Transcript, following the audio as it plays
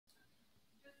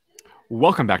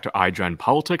Welcome back to iGen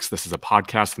Politics. This is a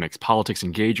podcast that makes politics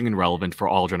engaging and relevant for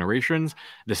all generations.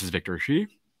 This is Victor Shi.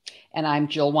 And I'm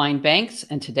Jill Wine-Banks,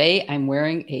 and today I'm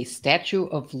wearing a Statue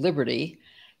of Liberty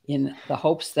in the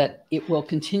hopes that it will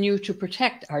continue to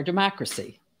protect our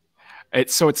democracy.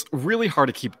 So it's really hard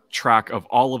to keep track of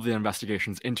all of the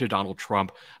investigations into Donald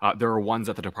Trump. There are ones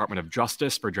at the Department of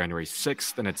Justice for January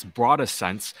 6th in its broadest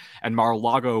sense, and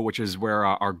Mar-a-Lago, which is where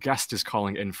our guest is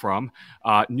calling in from,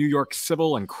 New York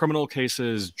civil and criminal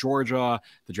cases, Georgia,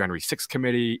 the January 6th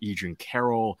committee, iGen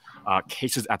Carroll,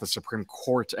 cases at the Supreme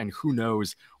Court, and who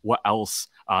knows what else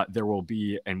there will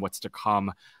be and what's to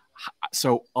come.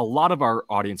 So a lot of our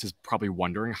audience is probably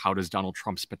wondering, how does Donald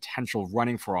Trump's potential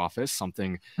running for office,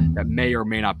 something that may or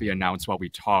may not be announced while we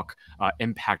talk,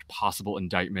 impact possible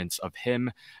indictments of him?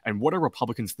 And what are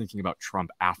Republicans thinking about Trump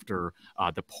after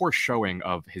the poor showing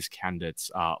of his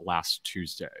candidates last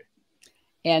Tuesday?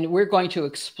 And we're going to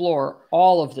explore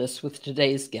all of this with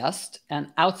today's guest,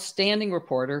 an outstanding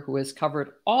reporter who has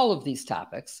covered all of these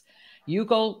topics.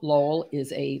 Hugo Lowell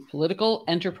is a political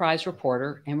enterprise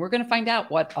reporter, and we're going to find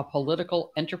out what a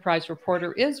political enterprise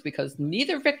reporter is, because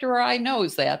neither Victor or I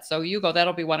knows that. So Hugo,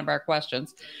 that'll be one of our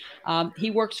questions. He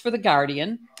works for The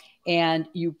Guardian, and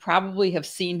you probably have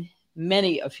seen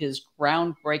many of his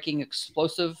groundbreaking,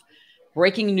 explosive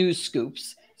breaking news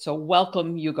scoops. So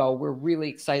welcome, Hugo. We're really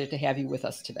excited to have you with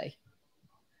us today.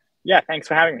 Yeah, thanks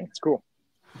for having me. It's cool.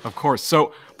 Of course.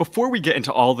 So before we get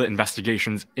into all the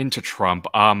investigations into Trump,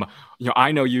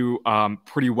 I know you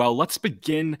pretty well. Let's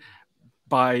begin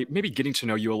by maybe getting to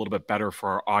know you a little bit better for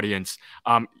our audience.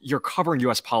 You're covering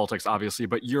U.S. politics, obviously,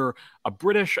 but you're a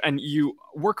British and you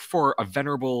work for a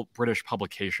venerable British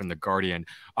publication, The Guardian.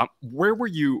 Where were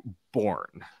you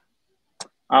born?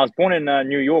 I was born in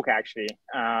New York, actually.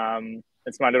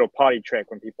 It's my little party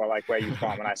trick when people are like, "Where are you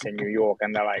from?" and I say New York,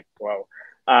 and they're like, "Whoa."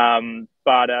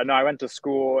 No, I went to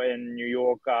school in New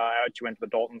York. I actually went to the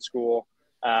Dalton School.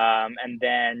 And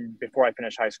then before I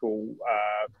finished high school,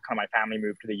 kind of my family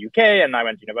moved to the UK, and I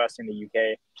went to university in the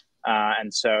UK.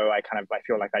 And so I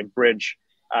feel like I bridge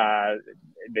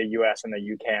the US and the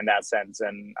UK in that sense.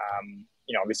 And,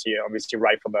 obviously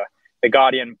write for the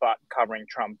Guardian, but covering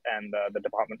Trump and the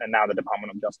department, and now the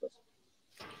Department of Justice.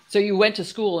 So you went to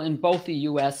school in both the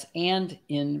US and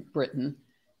in Britain.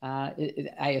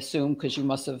 I assume, because you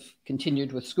must have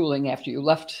continued with schooling after you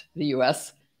left the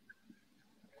U.S.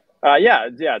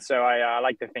 Yeah. So I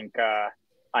like to think I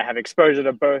have exposure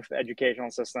to both educational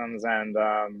systems, and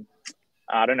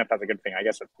I don't know if that's a good thing. I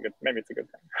guess maybe it's a good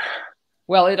thing.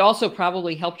 Well, it also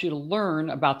probably helped you to learn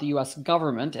about the U.S.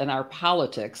 government and our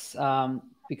politics,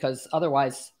 because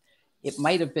otherwise it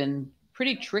might have been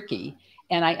pretty tricky.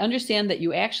 And I understand that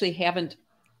you actually haven't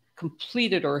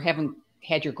completed or haven't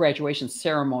had your graduation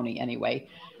ceremony anyway,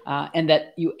 and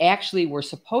that you actually were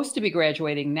supposed to be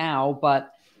graduating now,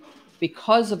 but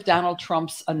because of Donald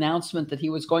Trump's announcement that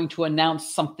he was going to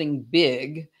announce something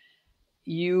big,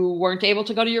 you weren't able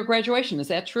to go to your graduation. Is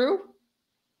that true?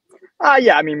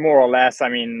 Yeah, more or less.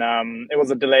 It was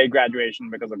a delayed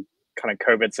graduation because of kind of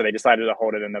COVID, so they decided to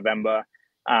hold it in November.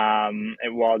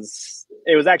 It was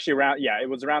actually around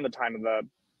the time of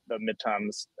the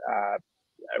midterms,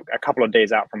 a couple of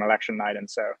days out from election night, and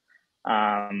so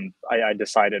I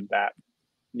decided that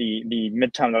the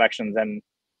midterm elections, and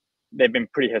they've been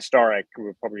pretty historic,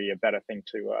 were probably a better thing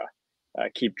to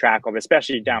keep track of,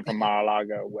 especially down from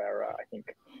Mar-a-Lago, where I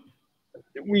think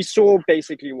we saw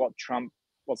basically what Trump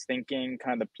was thinking,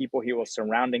 kind of the people he was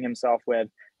surrounding himself with,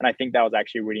 and I think that was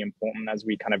actually really important as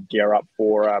we kind of gear up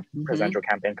for presidential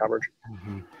campaign coverage.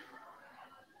 Mm-hmm.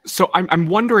 So I'm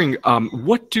wondering,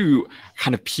 what do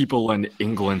kind of people in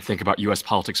England think about U.S.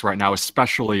 politics right now,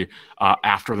 especially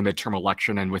after the midterm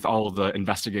election and with all of the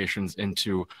investigations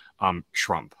into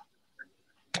Trump?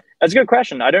 That's a good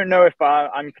question. I don't know if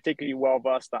I'm particularly well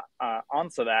versed to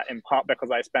answer that, in part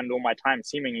because I spend all my time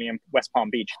seemingly in West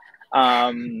Palm Beach.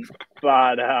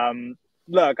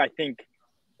 Look, I think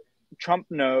Trump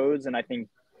knows, and I think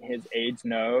his aides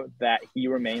know, that he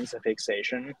remains a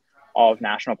fixation of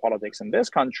national politics in this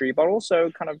country, but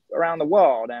also kind of around the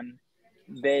world. And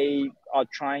they are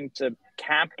trying to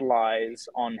capitalize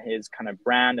on his kind of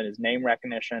brand and his name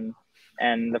recognition.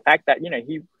 And the fact that,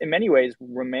 he in many ways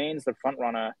remains the front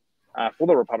runner for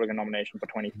the Republican nomination for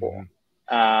 24.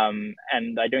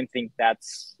 And I don't think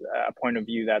that's a point of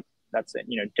view that's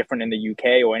different in the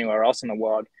UK or anywhere else in the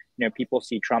world. People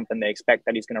see Trump and they expect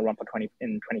that he's going to run for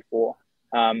 24.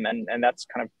 And that's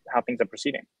kind of how things are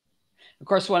proceeding. Of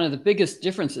course, one of the biggest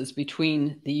differences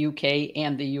between the UK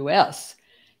and the US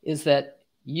is that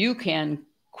you can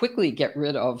quickly get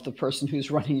rid of the person who's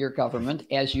running your government,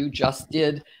 as you just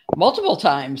did multiple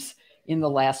times in the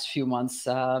last few months.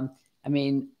 I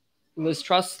mean, Liz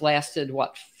Truss lasted,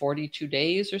 what, 42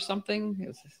 days or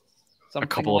something? A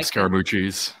couple of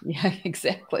Scaramucci's. Yeah,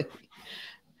 exactly.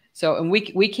 So, and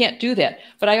we can't do that.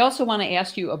 But I also want to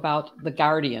ask you about The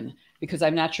Guardian, because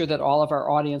I'm not sure that all of our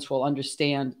audience will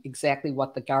understand exactly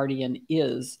what The Guardian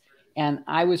is. And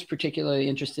I was particularly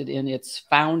interested in its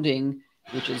founding,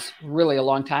 which is really a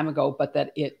long time ago, but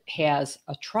that it has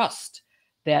a trust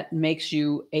that makes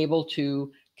you able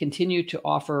to continue to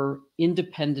offer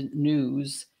independent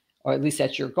news, or at least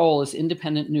that's your goal, is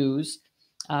independent news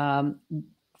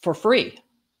for free.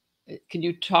 Can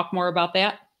you talk more about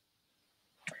that?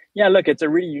 Yeah, look, it's a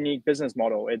really unique business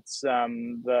model. It's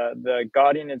the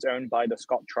Guardian is owned by the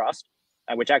Scott Trust,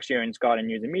 which actually owns Guardian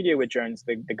News and Media, which owns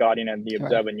the Guardian and the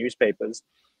Observer newspapers.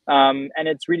 And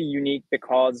it's really unique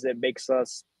because it makes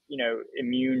us,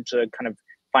 immune to kind of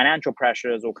financial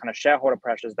pressures or kind of shareholder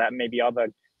pressures that maybe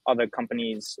other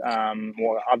companies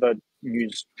or other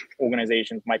news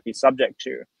organizations might be subject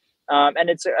to. And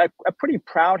it's a pretty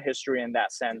proud history in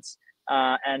that sense.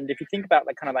 And if you think about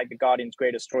the Guardian's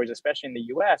greatest stories, especially in the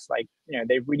US,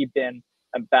 they've really been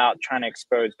about trying to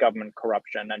expose government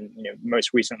corruption. And,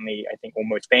 most recently, I think, or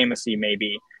most famously,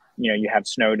 maybe, you have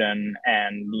Snowden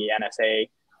and the NSA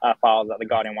files that the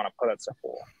Guardian won a Pulitzer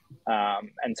for.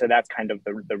 And so that's kind of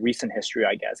the recent history,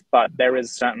 I guess. But there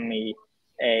is certainly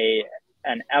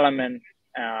an element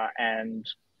and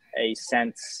a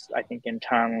sense, I think,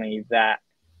 internally that,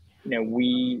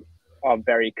 we are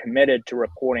very committed to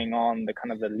reporting on the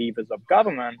kind of the levers of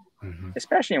government,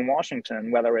 especially in Washington,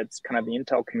 whether it's kind of the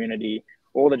intel community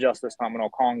or the Justice Department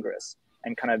or Congress,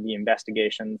 and kind of the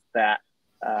investigations that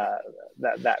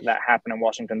happen in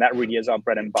Washington. That really is our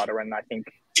bread and butter. And I think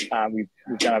we've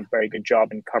done a very good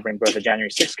job in covering both the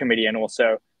January 6th committee and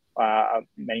also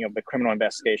many of the criminal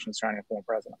investigations surrounding the former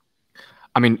president.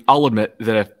 I mean, I'll admit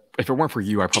that if it weren't for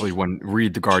you, I probably wouldn't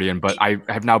read The Guardian, but I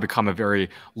have now become a very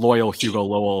loyal Hugo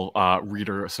Lowell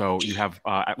reader. So you have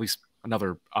at least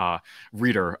another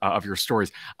reader of your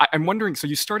stories. I'm wondering, so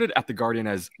you started at The Guardian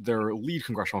as their lead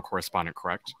congressional correspondent,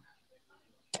 correct?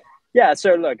 Yeah,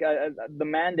 so look, the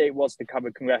mandate was to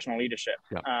cover congressional leadership.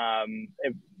 Yeah.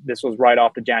 This was right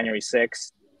after January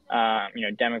 6th.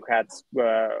 Democrats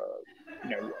were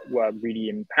really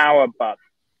in power, but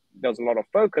there was a lot of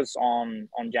focus on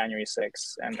January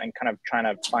 6th and kind of trying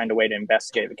to find a way to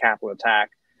investigate the Capitol attack.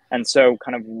 And so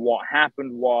kind of what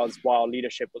happened was, while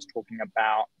leadership was talking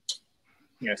about,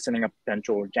 sending a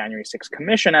potential January 6th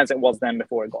commission, as it was then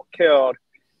before it got killed,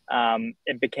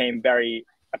 it became very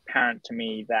apparent to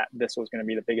me that this was going to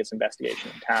be the biggest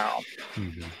investigation in town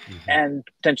and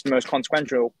potentially the most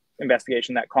consequential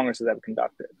investigation that Congress has ever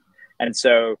conducted. And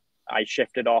so I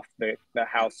shifted off the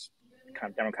House kind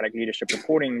of Democratic leadership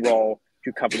reporting role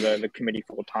to cover the committee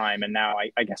full time. And now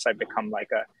I guess I've become like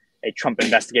a Trump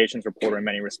investigations reporter in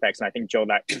many respects. And I think, Joe,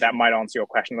 that might answer your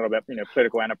question a little bit.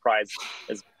 Political enterprise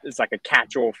is like a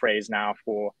catch-all phrase now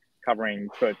for covering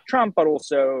both Trump, but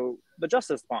also the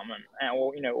Justice Department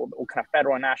or kind of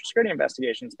federal and national security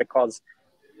investigations, because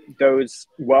those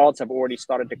worlds have already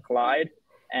started to collide.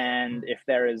 And if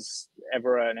there is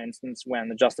ever an instance when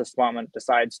the Justice Department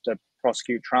decides to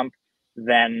prosecute Trump,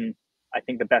 then I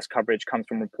think the best coverage comes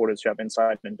from reporters who have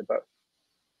insight into both.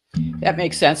 That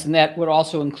makes sense. And that would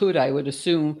also include, I would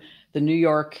assume, the New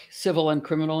York civil and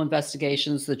criminal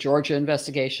investigations, the Georgia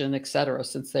investigation, et cetera,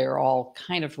 since they're all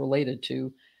kind of related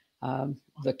to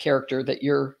the character that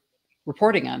you're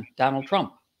reporting on, Donald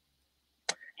Trump.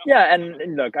 Yeah,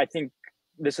 and look, I think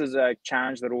this is a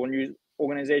challenge that all news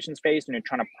organizations face,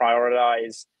 trying to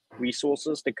prioritize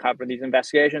resources to cover these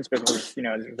investigations, because,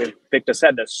 as Victor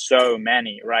said, there's so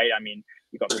many, right? I mean,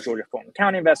 you've got the Georgia Fulton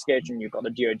County investigation, you've got the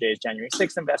DOJ's January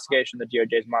 6th investigation, the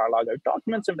DOJ's Mar-a-Lago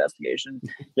documents investigation,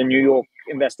 the New York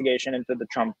investigation into the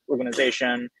Trump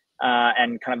organization,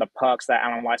 and kind of the perks that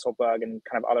Alan Weisselberg and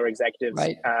kind of other executives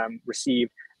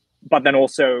received. But then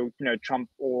also, Trump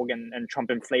org and Trump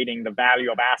inflating the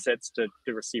value of assets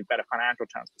to receive better financial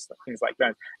terms, things like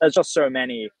that. There's just so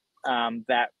many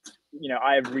that,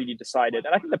 I have really decided,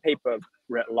 and I think the paper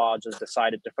writ large has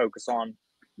decided to focus on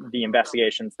the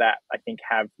investigations that I think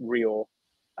have real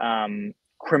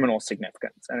criminal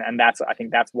significance. And I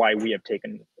think that's why we have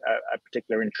taken a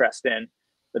particular interest in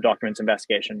the documents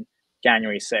investigation,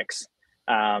 January 6th.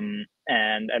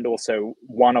 And also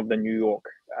one of the New York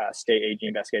state AG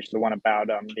investigations, the one about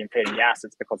the inflating the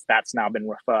assets, because that's now been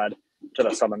referred to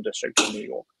the Southern District of New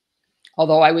York.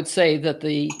 Although I would say that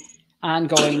the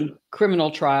ongoing criminal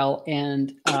trial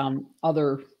and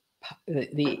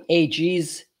the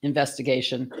AG's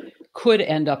investigation could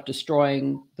end up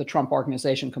destroying the Trump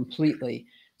organization completely,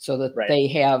 so that they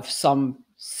have some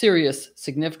serious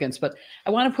significance. But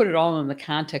I want to put it all in the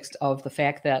context of the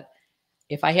fact that,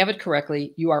 if I have it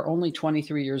correctly, you are only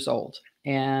 23 years old.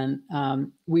 And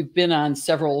we've been on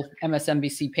several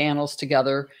MSNBC panels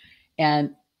together,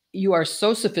 and you are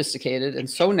so sophisticated and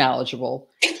so knowledgeable.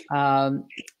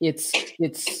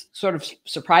 It's sort of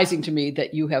surprising to me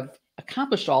that you have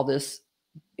accomplished all this.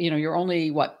 You're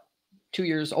only, what, 2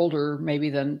 years older maybe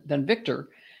than Victor,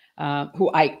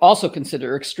 who I also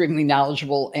consider extremely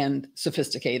knowledgeable and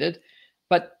sophisticated.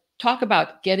 But talk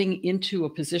about getting into a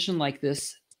position like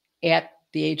this at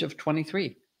the age of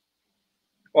 23.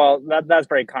 Well, that's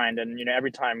very kind, and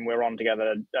every time we're on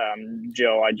together,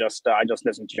 Jill, I just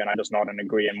listen to you and I just nod and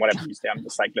agree, and whatever you say, I'm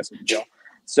just like, listen to Jill.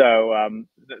 So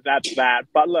that's that.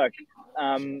 But look,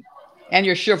 and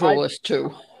you're chivalrous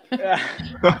too.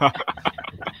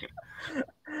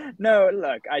 No,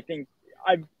 look, I think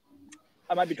I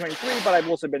might be 23, but I've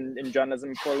also been in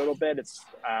journalism for a little bit. It's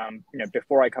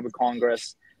before I covered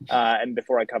Congress, and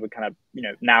before I covered kind of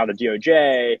now the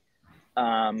DOJ.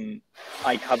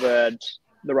 I covered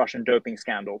the Russian doping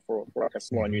scandal for like a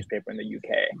smaller newspaper in the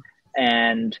UK,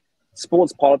 and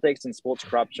sports politics and sports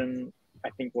corruption, I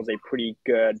think, was a pretty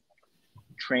good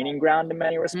training ground in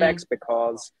many respects,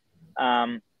 because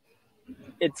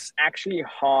it's actually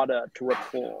harder to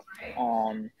report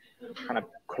on kind of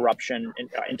corruption,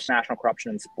 international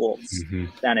corruption in sports,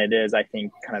 than it is, I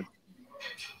think, kind of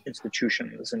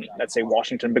institutions in, let's say,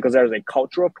 Washington, because there's a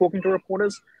culture of talking to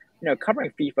reporters.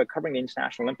 Covering FIFA, covering the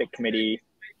International Olympic Committee,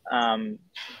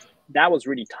 that was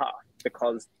really tough,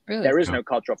 because there is no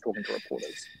culture of talking to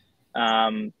reporters.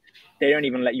 They don't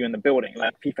even let you in the building.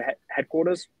 Like FIFA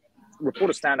headquarters,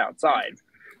 reporters stand outside.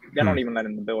 They're not even let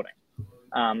in the building.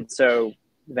 So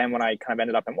then when I kind of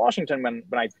ended up in Washington, when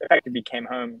I effectively came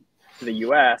home to the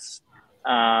US,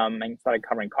 and started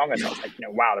covering Congress, I was like,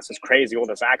 wow, this is crazy, all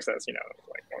this access,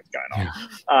 like what's going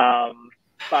on?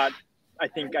 But I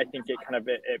think it kind of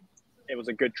it was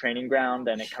a good training ground,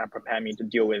 and it kind of prepared me to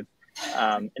deal with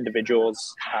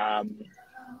individuals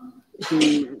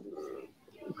who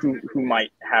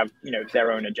might have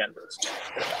their own agendas.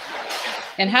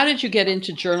 And how did you get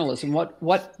into journalism?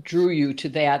 What drew you to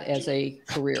that as a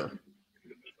career?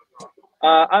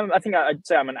 I think I'd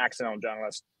say I'm an accidental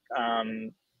journalist.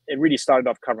 It really started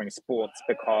off covering sports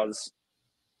because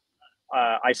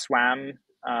I swam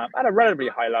at a relatively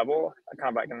high level, kind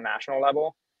of like a national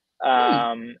level.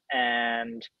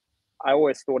 And I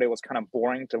always thought it was kind of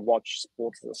boring to watch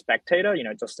sports as a spectator,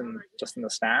 just in the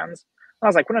stands. And I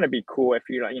was like, wouldn't it be cool if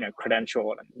you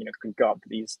credentialed and could go up to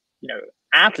these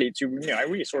athletes who I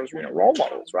really saw as role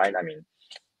models, right? I mean,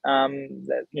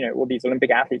 that all these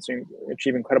Olympic athletes who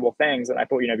achieve incredible things, and I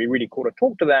thought it'd be really cool to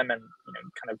talk to them and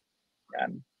kind of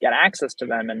get access to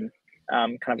them and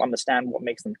kind of understand what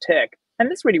makes them tick. And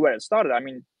that's really where it started. I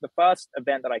mean, the first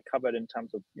event that I covered in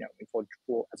terms of for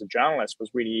as a journalist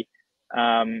was really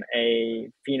a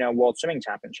FINA World Swimming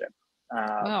Championship.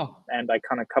 Wow. And I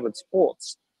kind of covered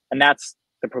sports, and that's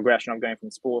the progression of going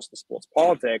from sports to sports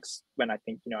politics, when I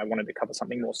think I wanted to cover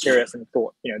something more serious, and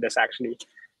thought this actually,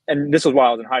 and this was while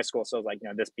I was in high school, so I was like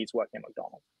this beats working at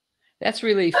McDonald's. That's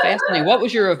really fascinating. What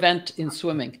was your event in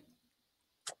swimming?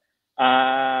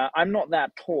 I'm not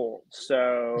that tall,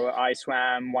 so I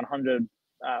swam 100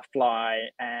 fly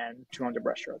and 200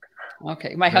 breaststroke.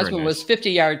 Okay, my husband was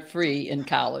 50-yard free in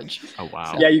college. Oh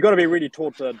wow! So. Yeah, you got to be really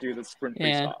tall to do the sprint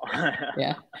freestyle.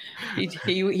 Yeah,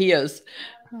 he is.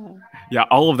 Yeah,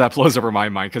 all of that blows over my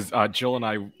mind, because Jill and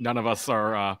I, none of us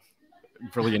are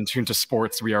really in tune to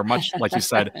sports. We are much, like you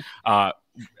said,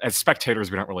 as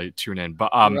spectators, we don't really tune in.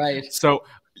 But right. So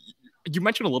you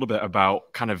mentioned a little bit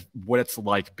about kind of what it's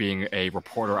like being a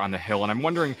reporter on the Hill, and I'm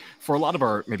wondering, for a lot of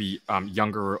our maybe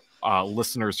younger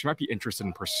listeners who might be interested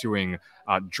in pursuing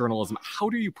journalism, how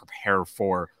do you prepare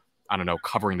for, I don't know,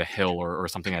 covering the Hill or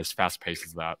something as fast paced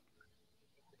as that?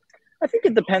 I think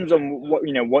it depends on what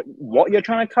you're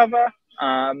trying to cover.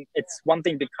 It's one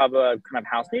thing to cover kind of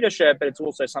House leadership, but it's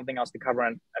also something else to cover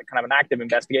kind of an active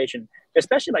investigation,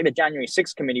 especially like the January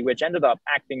 6th committee, which ended up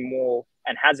acting more,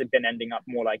 and has it been ending up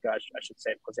more like I should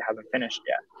say, because it hasn't finished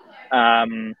yet,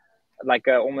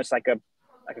 almost like a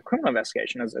criminal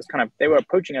investigation, as kind of they were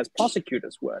approaching as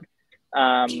prosecutors would,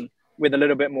 with a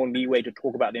little bit more leeway to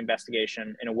talk about the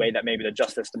investigation in a way that maybe the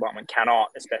Justice Department cannot,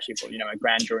 especially for a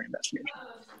grand jury investigation.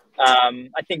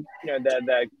 I think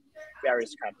the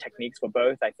various kind of techniques for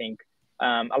both. I think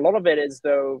a lot of it is,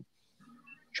 though,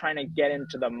 trying to get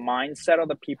into the mindset of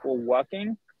the people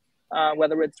working,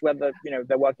 whether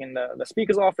they're working in the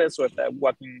speaker's office, or if they're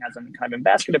working as a kind of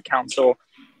investigative counsel.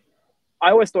 I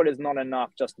always thought it's not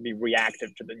enough just to be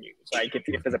reactive to the news. Like if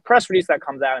there's a press release that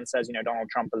comes out and says Donald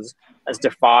Trump has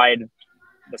defied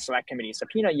the select committee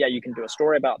subpoena, yeah, you can do a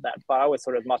story about that. But I always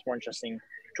thought it was much more interesting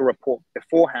to report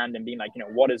beforehand and being like,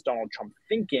 what is Donald Trump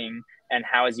thinking and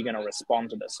how is he going to respond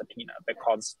to the subpoena?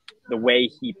 Because the way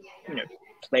he,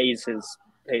 plays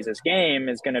his game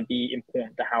is going to be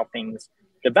important to how things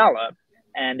develop.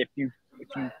 And if you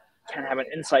can have an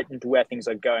insight into where things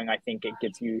are going, I think it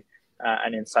gives you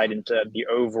an insight into the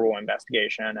overall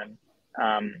investigation and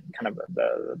kind of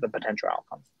the potential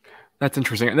outcomes. That's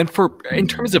interesting. And then in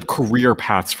terms of career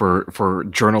paths for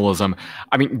journalism,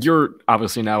 I mean, you're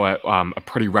obviously now at a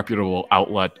pretty reputable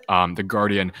outlet, The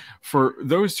Guardian. For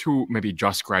those who maybe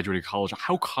just graduated college,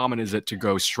 how common is it to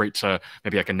go straight to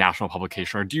maybe like a national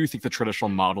publication? Or do you think the traditional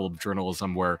model of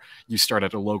journalism where you start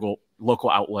at a local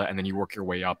outlet and then you work your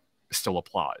way up still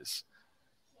applies?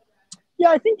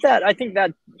 Yeah, I think that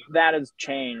has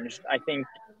changed. I think,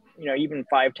 even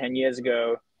 5-10 years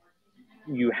ago,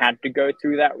 you had to go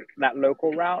through that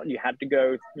local route. You had to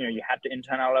go, you had to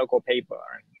intern at a local paper,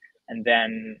 and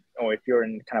then, or if you're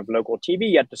in kind of local TV,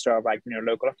 you had to start like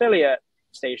local affiliate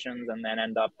stations, and then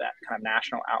end up at kind of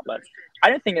national outlets.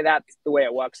 I don't think that's the way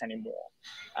it works anymore,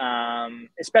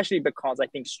 especially because I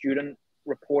think student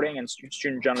reporting and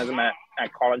student journalism at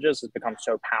colleges has become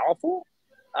so powerful.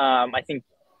 I think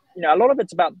a lot of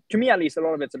it's about, to me at least, a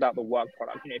lot of it's about the work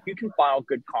product. If you can file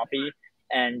good copy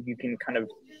and you can kind of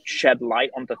shed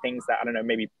light onto things that, I don't know,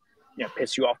 maybe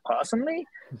piss you off personally,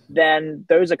 then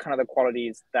those are kind of the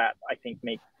qualities that I think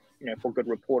make for good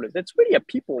reporters. It's really a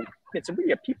people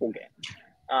game.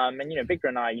 And Victor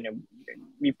and I,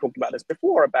 we've talked about this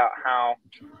before about how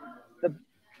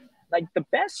the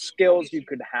best skills you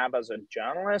could have as a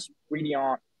journalist really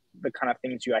aren't the kind of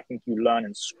things I think you learn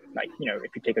in,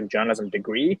 if you take a journalism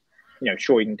degree,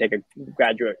 sure, you can take a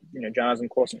graduate, journalism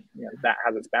course, and that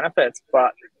has its benefits.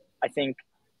 But I think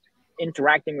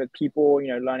interacting with people,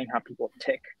 learning how people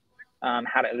tick,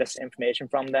 how to elicit information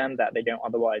from them that they don't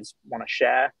otherwise want to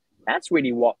share, that's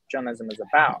really what journalism is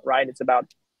about, right? It's about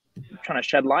trying to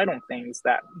shed light on things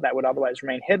that would otherwise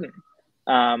remain hidden.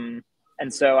 And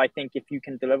so I think if you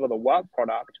can deliver the work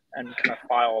product and kind of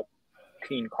file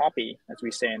clean copy, as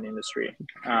we say in the industry,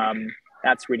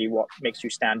 that's really what makes you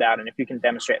stand out. And if you can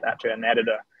demonstrate that to an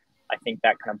editor, I think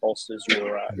that kind of bolsters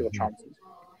your chances.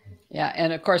 Yeah,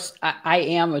 and of course, I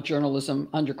am a journalism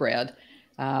undergrad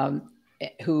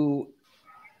who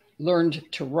learned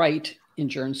to write in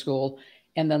journal school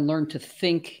and then learned to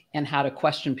think and how to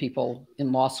question people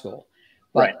in law school.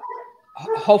 But right.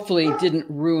 Hopefully didn't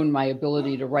ruin my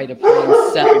ability to write a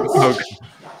plain sentence.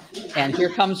 Okay. And here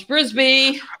comes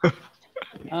Brisby.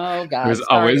 Oh, God. There's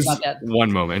always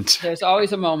one moment. There's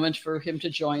always a moment for him to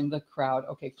join the crowd.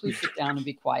 Okay, please sit down and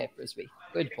be quiet, Brisby.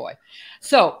 Good boy.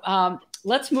 So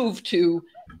let's move to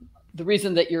the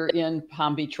reason that you're in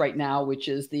Palm Beach right now, which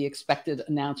is the expected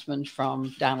announcement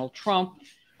from Donald Trump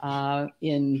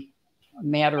in a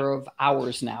matter of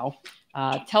hours now.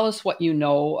 Tell us what you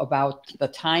know about the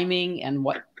timing and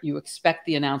what you expect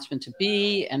the announcement to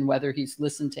be, and whether he's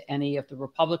listened to any of the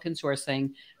Republicans who are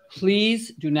saying,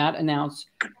 please do not announce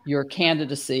your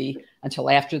candidacy until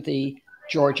after the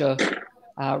Georgia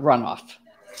runoff.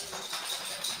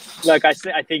 Look, I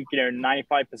think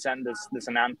 95% this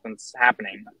announcement's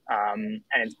happening, and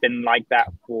it's been like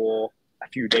that for a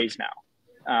few days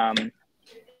now.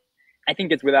 I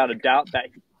think it's without a doubt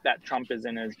that Trump is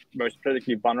in his most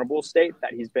politically vulnerable state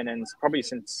that he's been in probably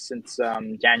since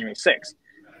January 6th.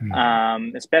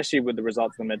 Especially with the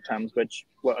results of the midterms, which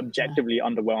were objectively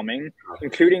underwhelming,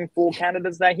 including 4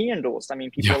 candidates that he endorsed. I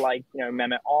mean, people like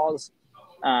Mehmet Oz,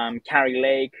 Carrie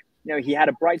Lake. He had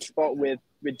a bright spot with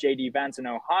J.D. Vance in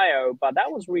Ohio, but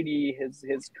that was really his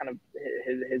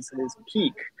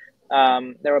peak.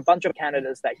 There were a bunch of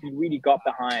candidates that he really got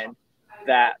behind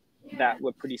that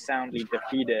were pretty soundly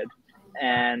defeated,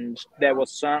 and there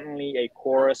was certainly a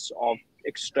chorus of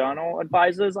external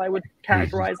advisors, I would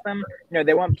characterize them.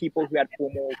 They weren't people who had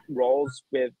formal roles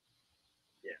with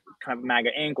kind of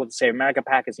MAGA Inc. or the Save America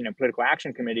PAC as political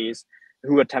action committees,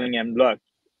 who were telling him, look,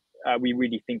 we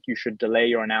really think you should delay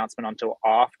your announcement until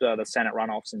after the Senate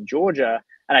runoffs in Georgia.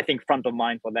 And I think front of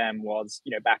mind for them was,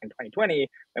 back in 2020,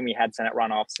 when we had Senate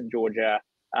runoffs in Georgia,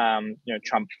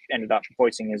 Trump ended up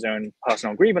voicing his own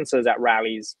personal grievances at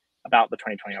rallies about the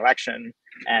 2020 election.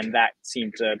 And that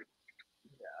seemed to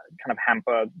kind of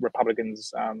hamper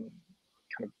Republicans'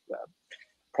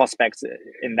 prospects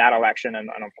in that election. And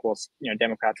of course,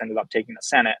 Democrats ended up taking the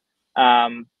Senate.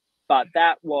 But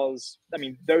that was,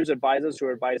 those advisors who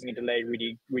were advising a delay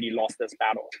really, really lost this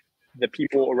battle. The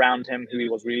people around him who he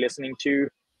was really listening to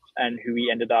and who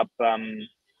he ended up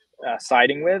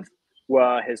siding with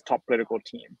were his top political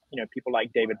team. People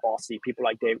like David Bossie, people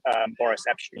like Boris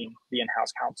Epshteyn, the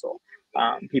in-house counsel.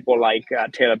 people like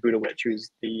Taylor Budowich,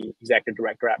 who's the executive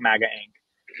director at MAGA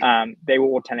Inc., they were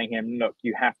all telling him, look,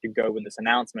 you have to go with this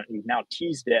announcement. We've now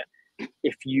teased it.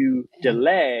 If you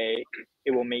delay,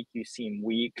 it will make you seem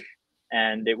weak,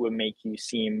 and it will make you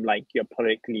seem like you're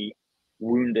politically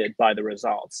wounded by the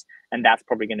results, and that's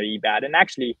probably going to be bad. And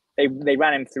actually, they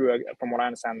ran him through, from what I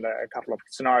understand, a couple of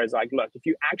scenarios. Like, look, if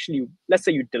you actually, let's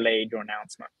say you delayed your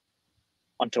announcement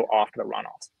until after the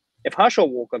runoffs. If Herschel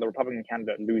Walker, the Republican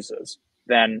candidate, loses,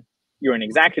 then you're in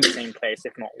exactly the same place,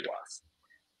 if not worse.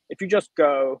 If you just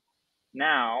go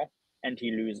now and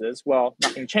he loses, well,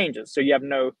 nothing changes. So you have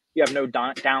no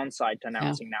downside to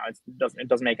announcing now. It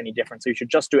doesn't make any difference. So you should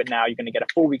just do it now. You're going to get a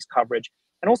 4 weeks coverage.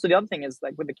 And also the other thing is,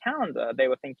 like with the calendar, they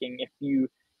were thinking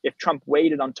if Trump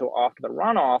waited until after the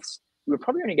runoffs, we would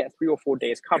probably only get 3 or 4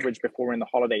 days coverage before we're in the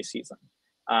holiday season.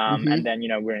 And then,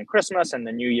 we're in Christmas and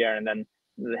the New Year, and then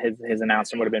his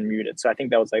announcement would have been muted. So I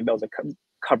think there was a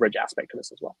coverage aspect to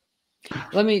this as well.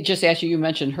 Let me just ask you, you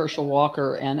mentioned Herschel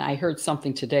Walker, and I heard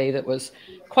something today that was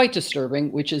quite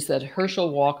disturbing, which is that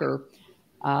Herschel Walker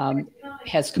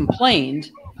has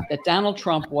complained that Donald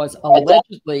Trump was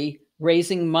allegedly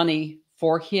raising money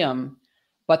for him,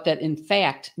 but that in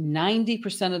fact,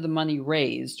 90% of the money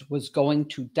raised was going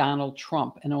to Donald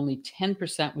Trump and only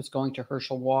 10% was going to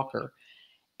Herschel Walker.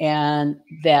 And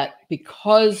that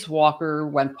because Walker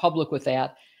went public with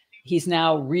that, he's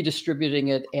now redistributing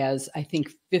it as, I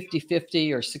think,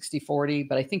 50-50 or 60-40,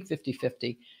 but I think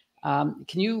 50-50.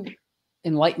 Can you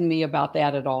enlighten me about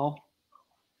that at all?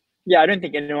 Yeah, I don't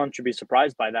think anyone should be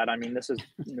surprised by that. I mean, this is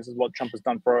what Trump has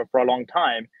done for a long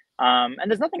time. And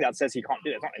there's nothing that says he can't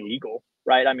do it. It's not illegal,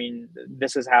 right? I mean,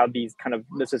 this is how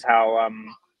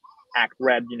Act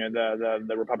Red,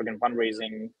 the Republican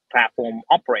fundraising platform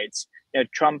operates.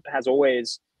 Trump has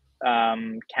always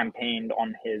campaigned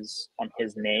on his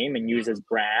name and used his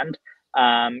brand,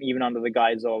 even under the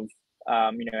guise of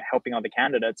helping other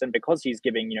candidates. And because he's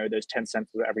giving those 10 cents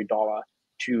of every dollar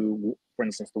to, for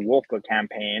instance, the Walker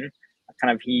campaign,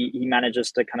 he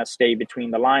manages to stay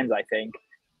between the lines, I think.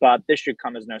 But this should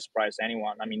come as no surprise to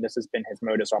anyone. I mean, this has been his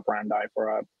modus operandi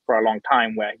for a long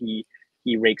time, where he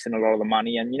rakes in a lot of the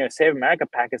money. And Save America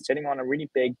PAC is sitting on a really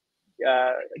big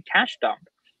cash dump.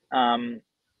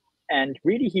 And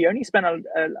really, he only spent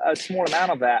a small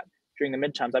amount of that during the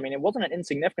midterms. I mean, it wasn't an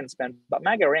insignificant spend, but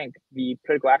MAGA Inc., the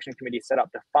political action committee set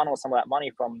up to funnel some of that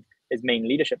money from his main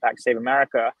leadership PAC, Save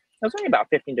America. It was only about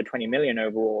 15 to 20 million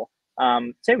overall.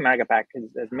 Save America PAC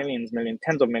has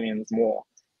tens of millions more.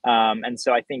 And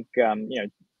so I think,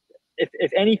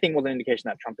 if anything was an indication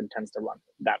that Trump intends to run,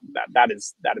 that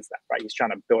is that, right? He's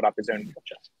trying to build up his own war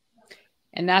chest.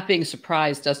 And not being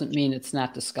surprised doesn't mean it's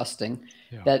not disgusting,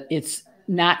 that it's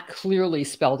not clearly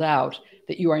spelled out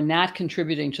that you are not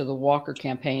contributing to the Walker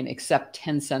campaign except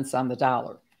 10 cents on the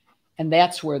dollar. And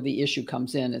that's where the issue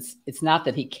comes in. It's not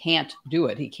that he can't do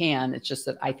it. He can. It's just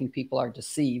that I think people are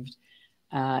deceived,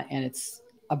 and it's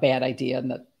a bad idea,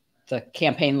 and that the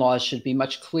campaign laws should be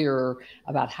much clearer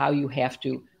about how you have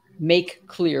to make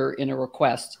clear in a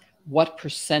request what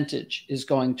percentage is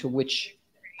going to which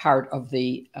part of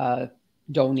the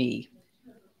donee.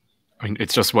 I mean,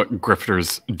 it's just what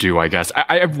grifters do, I guess.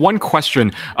 I have one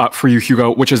question for you,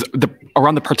 Hugo, which is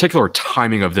around the particular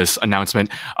timing of this announcement.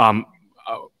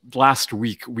 Last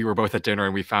week, we were both at dinner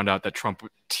and we found out that Trump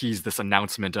teased this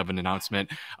announcement of an announcement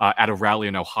at a rally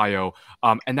in Ohio.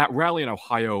 And that rally in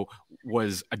Ohio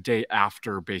was a day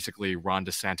after basically Ron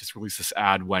DeSantis released this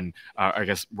ad when I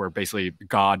guess where basically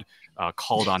God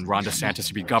called on Ron DeSantis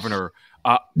to be governor.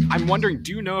 I'm wondering,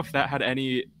 do you know if that had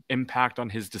any impact on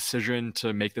his decision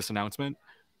to make this announcement?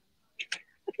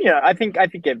 Yeah, I think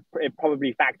it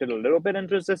probably factored a little bit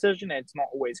into his decision. It's not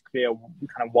always clear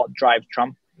what drives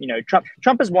Trump.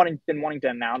 Trump has been wanting to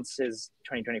announce his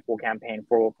 2024 campaign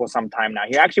for some time now.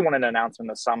 He actually wanted an announcement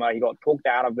in the summer. He got talked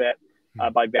out of it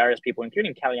by various people,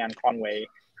 including Kellyanne Conway,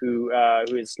 who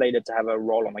is slated to have a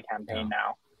role on the campaign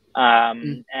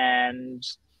now. And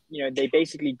they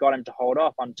basically got him to hold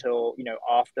off until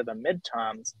after the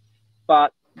midterms.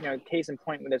 But case in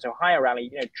point with this Ohio rally,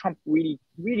 Trump really,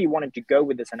 really wanted to go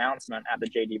with this announcement at the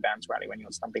J.D. Vance rally when he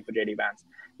was stumping for J.D. Vance.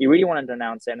 He really wanted to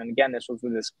announce it. And again, this was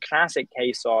this classic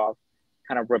case of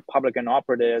Republican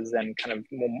operatives and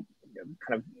more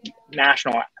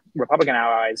national Republican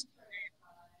allies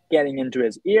getting into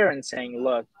his ear and saying,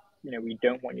 look, we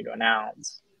don't want you to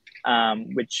announce,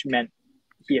 which meant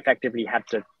he effectively had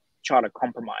to chart a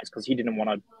compromise because he didn't want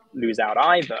to lose out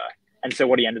either. And so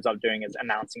what he ended up doing is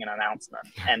announcing an announcement,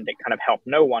 and it helped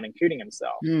no one, including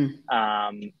himself. And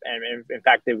in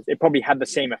fact, it probably had the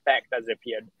same effect as if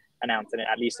he had announced it,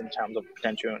 at least in terms of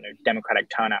potential Democratic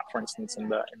turnout, for instance, in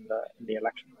the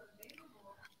election.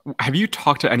 Have you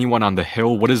talked to anyone on the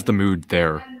Hill? What is the mood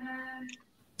there?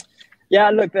 Yeah,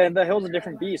 look, the Hill's a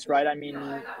different beast, right? I mean,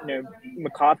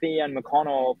 McCarthy and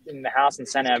McConnell in the House and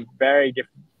Senate have very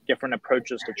different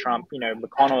approaches to Trump.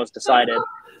 McConnell has decided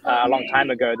a long time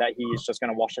ago that he's just going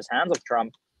to wash his hands of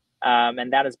Trump,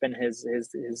 and that has been his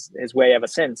way ever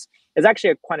since. There's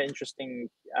actually quite an interesting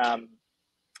kind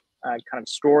of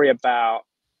story about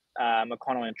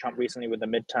McConnell and Trump recently with the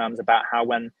midterms, about how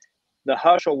when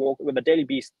the Daily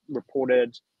Beast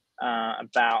reported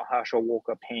about Herschel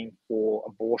Walker paying for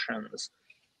abortions,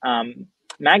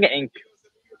 MAGA Inc.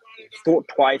 thought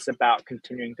twice about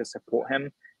continuing to support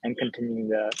him and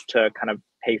continuing to kind of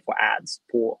pay for ads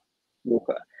for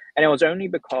Walker. And it was only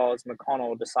because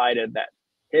McConnell decided that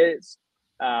his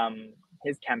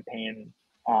campaign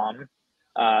arm,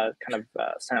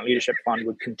 Senate Leadership Fund,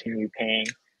 would continue paying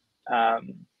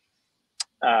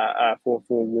for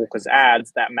Walker's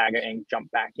ads, that MAGA Inc.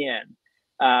 jumped back in.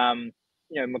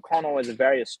 McConnell is a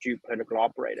very astute political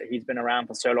operator. He's been around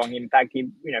for so long. In fact,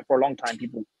 for a long time,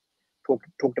 people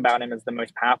talked about him as the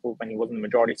most powerful when he wasn't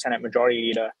the Senate majority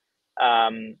leader,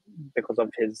 because of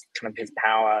his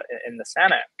power in the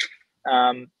Senate.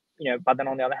 But then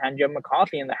on the other hand, you have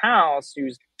McCarthy in the House,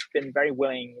 who's been very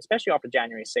willing, especially after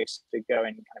January 6th, to go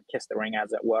and kind of kiss the ring,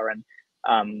 as it were, and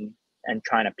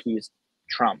try and appease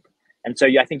Trump. And so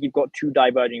I think you've got two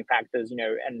diverging factors,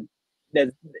 and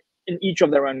there's in each of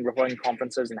their own reporting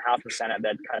conferences in House and Senate,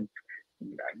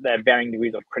 they're varying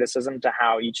degrees of criticism to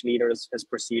how each leader has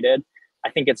proceeded.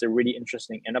 I think it's a really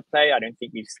interesting interplay. I don't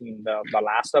think we've seen the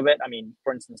last of it. I mean,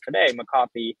 for instance, today,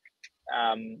 McCarthy,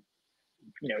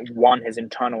 won his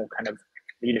internal kind of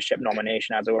leadership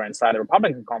nomination, as it were, inside the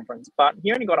Republican conference, but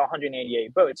he only got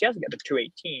 188 votes. He has to get to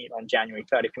 218 on January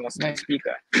 3rd if he wants to be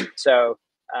speaker. So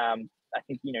I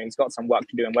think, he's got some work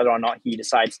to do, and whether or not he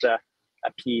decides to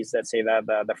appease, let's say,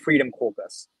 the Freedom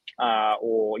Caucus,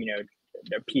 or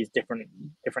appease different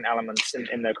elements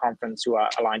in the conference who are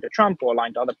aligned to Trump or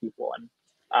aligned to other people.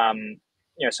 And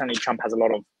certainly Trump has a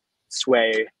lot of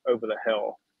sway over the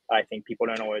Hill. I think people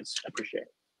don't always appreciate.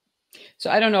 So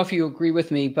I don't know if you agree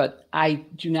with me, but I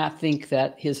do not think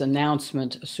that his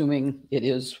announcement, assuming it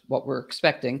is what we're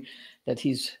expecting, that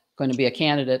he's going to be a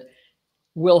candidate,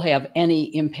 will have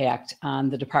any impact on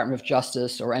the Department of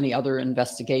Justice or any other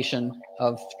investigation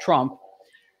of Trump.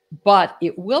 But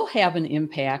it will have an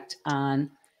impact on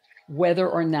whether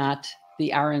or not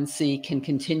the RNC can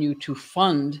continue to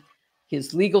fund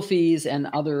his legal fees and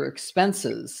other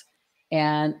expenses.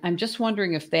 And I'm just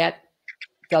wondering if that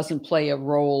doesn't play a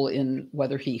role in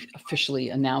whether he officially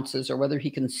announces or whether he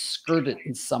can skirt it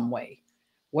in some way.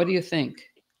 What do you think?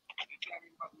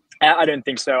 I don't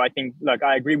think so. I think, look,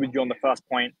 I agree with you on the first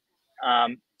point.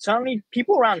 Certainly,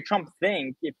 people around Trump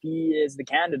think if he is the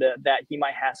candidate that he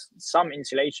might have some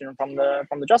insulation from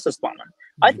the Justice Department.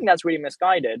 Mm-hmm. I think that's really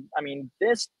misguided. I mean,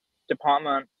 this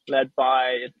department, led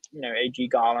by AG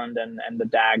Garland and the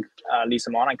DAG, Lisa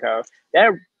Monaco,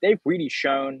 they've really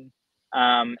shown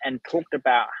and talked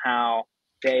about how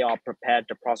they are prepared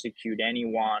to prosecute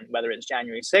anyone, whether it's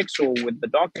January 6th or with the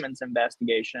documents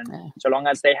investigation, so long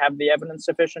as they have the evidence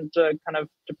sufficient to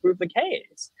prove the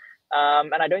case.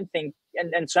 And I don't think,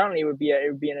 and certainly it would be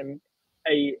a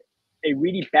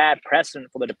really bad precedent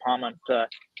for the department to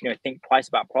think twice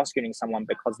about prosecuting someone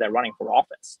because they're running for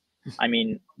office. I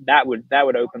mean, that would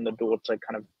open the door to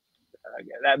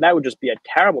that would just be a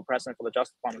terrible precedent for the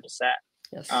Justice Department to set.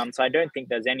 Yes. So I don't think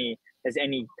there's any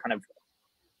kind of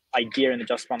idea in the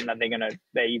Justice Department that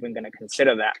they're even gonna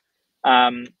consider that.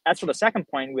 As for the second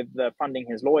point with the funding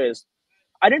his lawyers,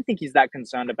 I don't think he's that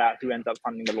concerned about who ends up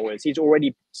funding the lawyers. He's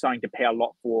already starting to pay a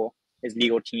lot for his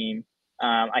legal team.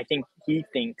 I think he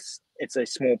thinks it's a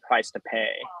small price to pay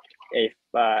if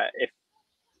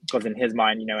because in his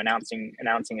mind,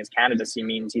 announcing his candidacy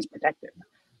means he's protected.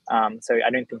 So I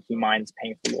don't think he minds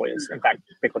paying for lawyers. In fact,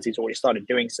 because he's already started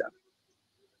doing so.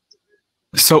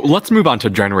 So let's move on to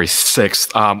January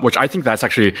 6th, which I think that's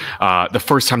actually the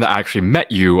first time that I actually met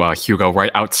you, Hugo,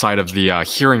 right outside of the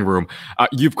hearing room.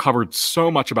 You've covered so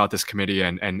much about this committee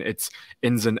and its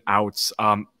ins and outs,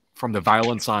 from the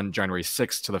violence on January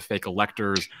 6th to the fake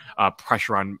electors,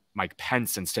 pressure on Mike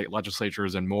Pence and state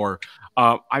legislatures and more.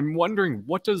 I'm wondering,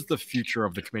 what does the future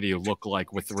of the committee look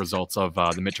like with the results of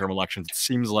the midterm elections? It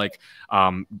seems like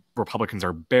Republicans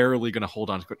are barely going to hold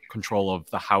on to control of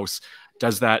the House.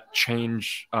 Does that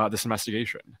change this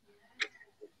investigation?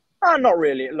 Not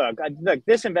really. Look,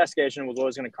 this investigation was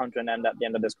always going to come to an end at the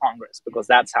end of this Congress, because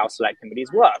that's how select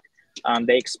committees work.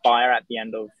 They expire at the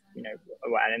end of,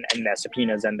 and their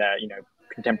subpoenas and their,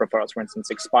 contempt referrals, for instance,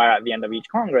 expire at the end of each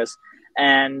Congress.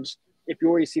 And if you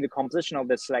already see the composition of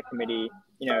this select committee,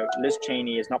 Liz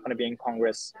Cheney is not going to be in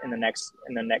Congress in the next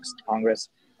Congress,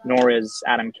 nor is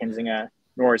Adam Kinzinger,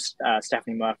 nor is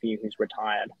Stephanie Murphy, who's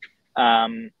retired.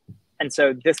 And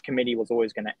so this committee was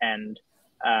always going to end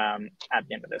at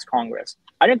the end of this Congress.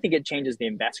 I don't think it changes the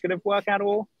investigative work at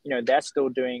all. They're still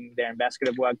doing their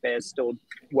investigative work. They're still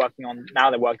working on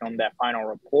their final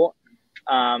report.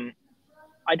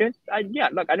 I don't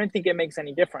think it makes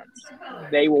any difference.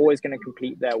 They were always going to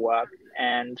complete their work,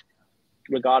 and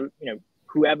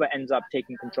whoever ends up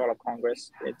taking control of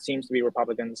Congress, it seems to be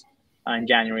Republicans in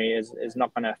January, is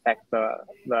not going to affect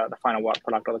the final work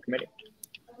product of the committee.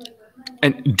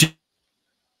 And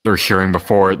another hearing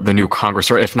before the new Congress,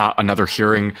 or if not another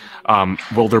hearing,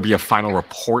 will there be a final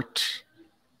report?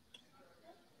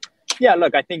 Yeah,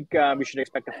 look, I think we should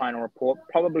expect a final report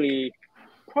probably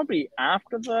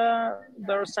after the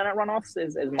Senate runoffs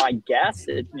is my guess.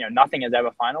 Nothing is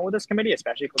ever final with this committee,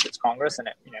 especially because it's Congress and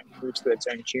it moves to its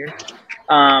own tune.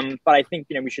 But I think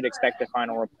we should expect a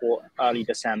final report early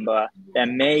December. There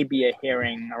may be a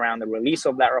hearing around the release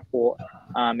of that report.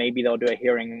 Maybe they'll do a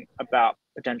hearing about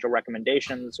potential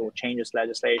recommendations or changes to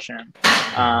legislation.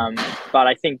 But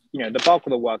I think the bulk of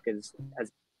the work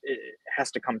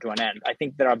has to come to an end. I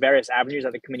think there are various avenues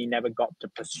that the committee never got to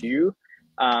pursue.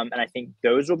 And I think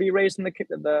those will be raised in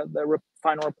the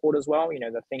final report as well.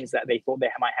 The things that they thought they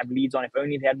might have leads on, if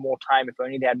only they had more time, if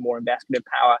only they had more investigative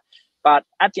power. But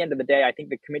at the end of the day, I think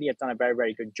the committee has done a very,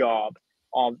 very good job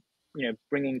of,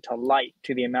 bringing to light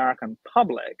to the American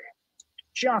public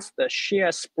just the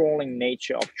sheer sprawling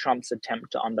nature of Trump's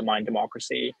attempt to undermine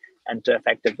democracy and to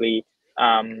effectively,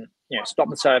 stop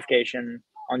the certification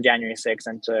on January 6th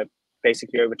and to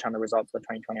basically overturn the results of the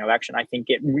 2020 election. I think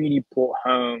it really brought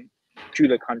home to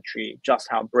the country just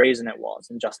how brazen it was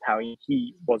and just how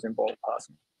he was involved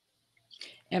personally.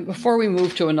 And before we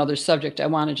move to another subject, I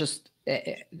want to just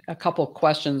a couple of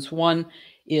questions. One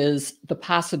is the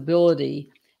possibility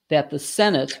that the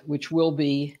Senate, which will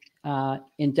be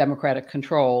in Democratic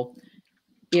control,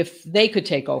 if they could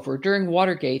take over. During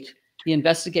Watergate, the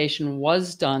investigation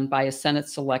was done by a Senate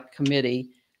Select Committee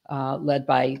led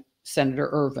by Senator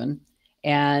Ervin,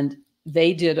 and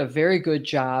they did a very good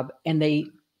job, and they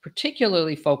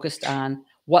particularly focused on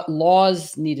what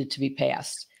laws needed to be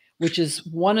passed, which is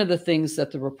one of the things that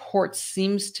the report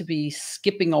seems to be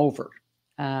skipping over.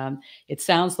 It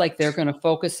sounds like they're going to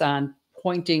focus on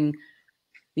pointing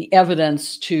the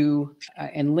evidence to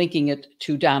and linking it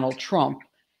to Donald Trump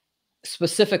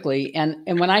specifically. And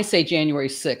when I say January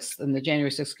 6th and the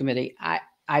January 6th committee,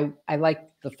 I like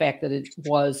the fact that it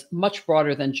was much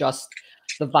broader than just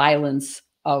the violence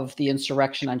of the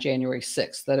insurrection on January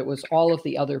 6th, that it was all of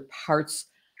the other parts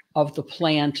of the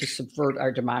plan to subvert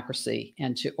our democracy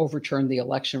and to overturn the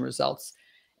election results.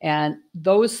 And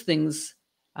those things,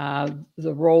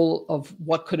 the role of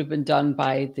what could have been done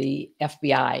by the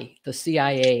FBI, the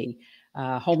CIA,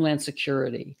 Homeland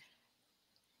Security,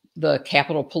 the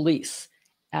Capitol Police,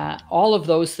 all of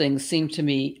those things seem to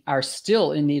me are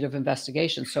still in need of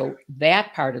investigation. So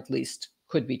that part at least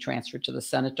could be transferred to the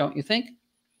Senate, don't you think?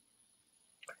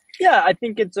 Yeah, I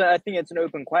think it's an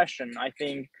open question. I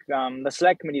think the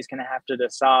select committee is going to have to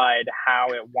decide how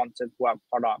it wants its work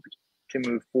product to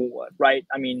move forward, right?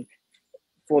 I mean,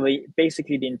 for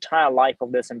basically the entire life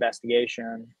of this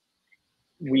investigation,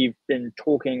 we've been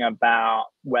talking about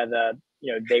whether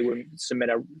they would submit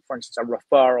for instance, a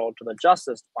referral to the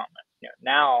Justice Department.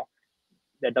 Now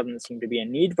there doesn't seem to be a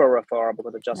need for a referral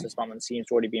because the Justice Department seems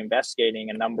to already be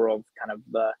investigating a number of kind of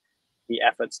the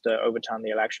efforts to overturn the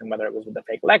election, whether it was with the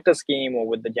fake elector scheme or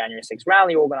with the January 6th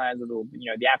rally organizers, or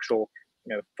the actual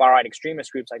far-right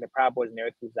extremist groups like the Proud Boys and the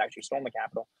Oath Keepers actually stormed the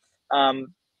Capitol.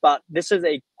 But this is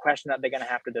a question that they're going to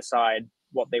have to decide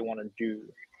what they want to do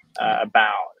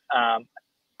about.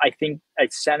 I think a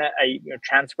Senate,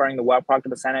 transferring the work product to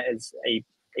the Senate is a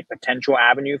potential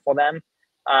avenue for them.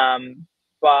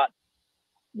 But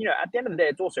at the end of the day,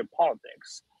 it's also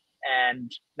politics,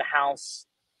 and the House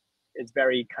is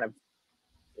very kind of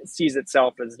sees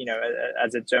itself as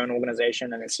as its own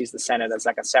organization, and it sees the Senate as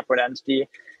like a separate entity.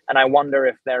 And I wonder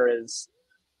if there is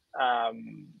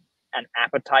an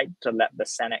appetite to let the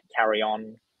Senate carry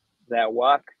on their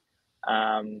work.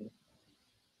 I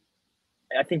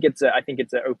think it's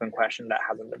an open question that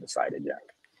hasn't been decided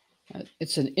yet.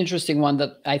 It's an interesting one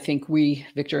that I think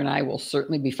Victor and I will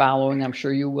certainly be following. I'm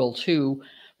sure you will too.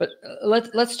 But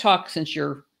let's talk, since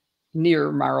you're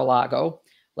near Mar-a-Lago,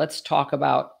 let's talk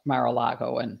about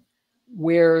Mar-a-Lago and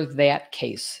where that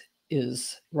case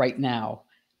is right now.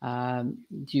 Do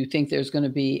you think there's going to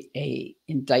be an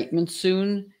indictment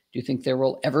soon? Do you think there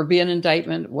will ever be an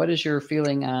indictment? What is your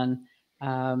feeling on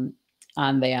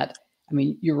that? I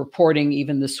mean, you're reporting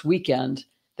even this weekend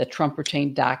that Trump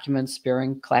retained documents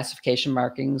bearing classification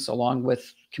markings along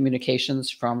with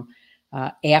communications from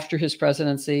after his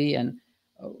presidency. And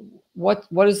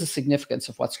what is the significance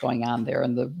of what's going on there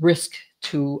and the risk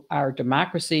to our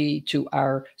democracy, to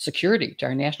our security, to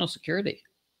our national security?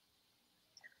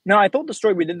 No, I thought the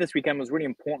story we did this weekend was really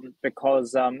important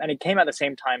because, and it came at the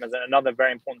same time as another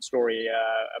very important story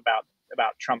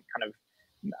about Trump kind of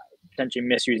potentially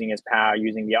misusing his power,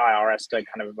 using the IRS to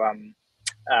kind of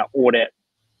audit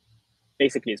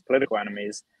basically his political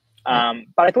enemies.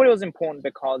 But I thought it was important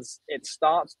because it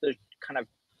starts to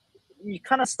you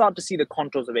kind of start to see the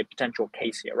contours of a potential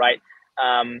case here, right?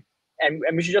 And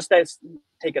we should just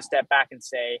take a step back and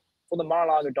say, for the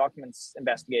Mar-a-Lago documents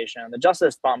investigation, the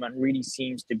Justice Department really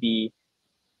seems to be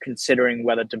considering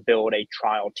whether to build a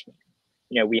trial team.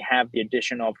 You know, we have the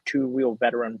addition of 2 real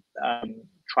veteran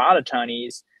trial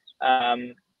attorneys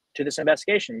to this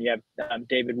investigation. You have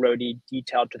David Rody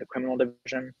detailed to the criminal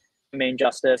division, main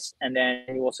justice, and then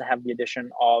you also have the addition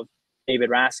of David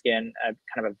Raskin,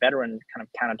 kind of a veteran kind of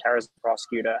counterterrorism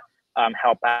prosecutor,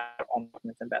 help out on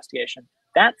this investigation.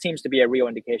 That seems to be a real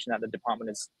indication that the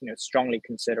department is, strongly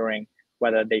considering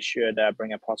whether they should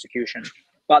bring a prosecution.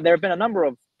 But there have been a number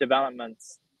of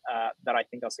developments that I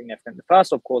think are significant. The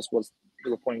first, of course, was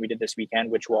the reporting we did this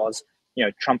weekend, which was,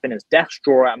 Trump in his desk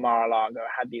drawer at Mar-a-Lago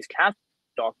had these CAF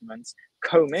documents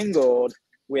commingled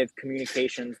with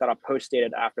communications that are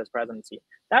post-dated after his presidency.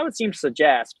 That would seem to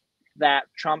suggest that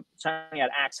Trump certainly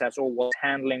had access or was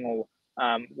handling or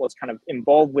was kind of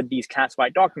involved with these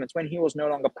classified documents when he was no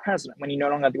longer president, when he no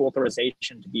longer had the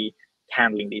authorization to be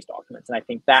handling these documents. And I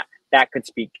think that could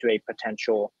speak to a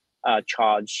potential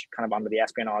charge kind of under the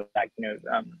Espionage Act,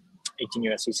 18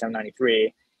 U.S.C.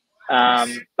 793.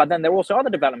 But then there were also other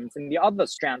developments in the other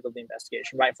strands of the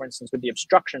investigation, right? For instance, with the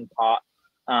obstruction part,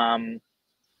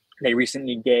 they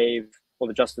recently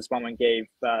the Justice Department gave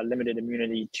limited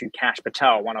immunity to Kash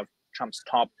Patel, one of Trump's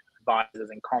top advisors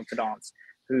and confidants,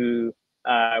 who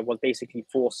was basically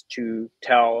forced to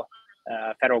tell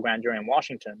a federal grand jury in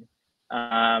Washington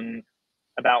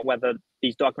about whether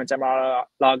these documents at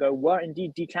Mar-a-Lago were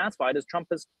indeed declassified as Trump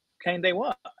has claimed they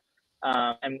were.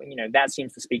 And, that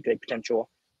seems to speak to a potential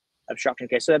obstruction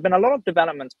case. So there have been a lot of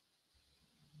developments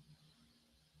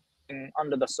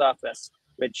under the surface,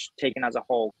 which taken as a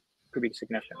whole could be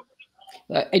significant.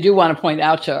 I do want to point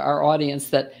out to our audience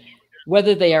that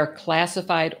whether they are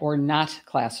classified or not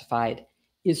classified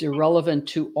is irrelevant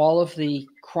to all of the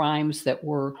crimes that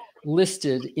were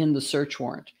listed in the search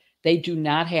warrant. They do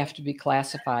not have to be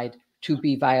classified to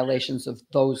be violations of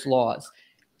those laws.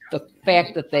 The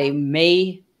fact that they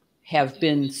may have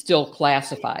been still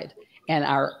classified and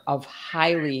are of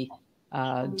highly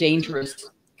dangerous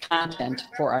content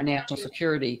for our national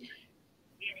security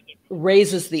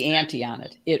raises the ante on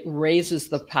it. It raises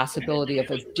the possibility of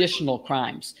additional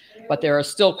crimes, but there are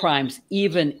still crimes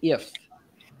even if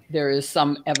there is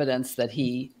some evidence that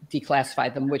he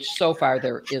declassified them, which so far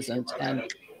there isn't. And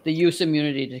the use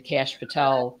immunity to Kash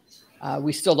Patel,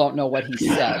 we still don't know what he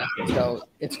said. So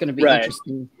it's going to be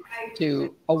interesting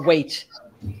to await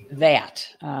that.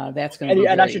 That's going to be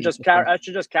I should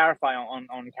just clarify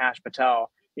on Kash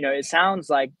Patel. It sounds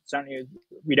like certainly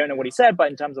we don't know what he said, but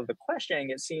in terms of the questioning,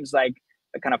 it seems like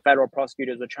the kind of federal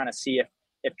prosecutors were trying to see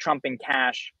if Trump and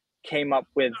Kash came up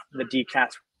with the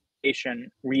declassification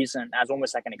reason as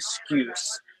almost like an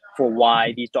excuse for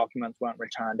why these documents weren't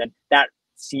returned. And that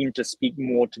seemed to speak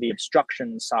more to the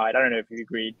obstruction side. I don't know if you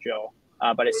agree, Joe,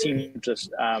 but it seemed to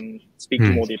speak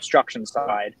to more the obstruction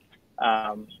side.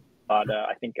 But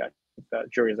I think the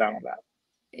jury is out on that.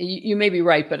 You may be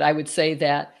right, but I would say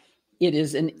that it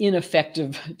is an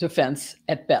ineffective defense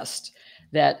at best.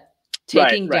 That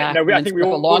taking documents that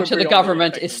belong to the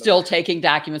government is still taking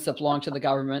documents that belong to the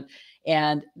government.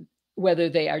 And whether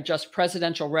they are just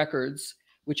presidential records,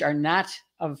 which are not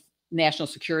of national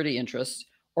security interest,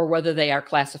 or whether they are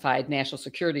classified national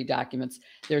security documents,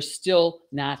 they're still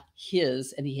not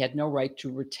his, and he had no right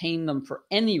to retain them for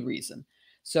any reason.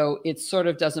 So it sort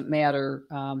of doesn't matter.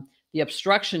 The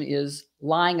obstruction is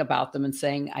lying about them and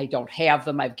saying, I don't have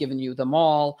them, I've given you them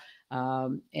all,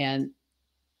 and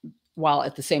while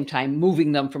at the same time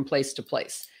moving them from place to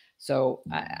place. So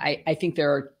I think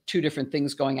there are two different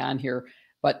things going on here,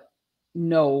 but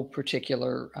no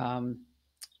particular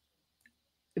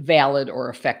valid or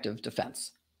effective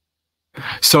defense.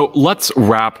 So let's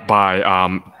wrap by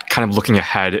kind of looking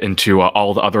ahead into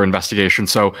all the other investigations.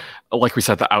 So, like we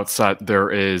said at the outset, there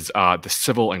is the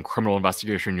civil and criminal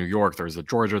investigation in New York. There's the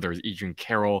Georgia. There's iGen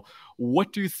Carroll.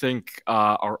 What do you think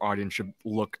our audience should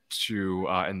look to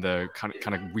in the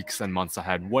kind of weeks and months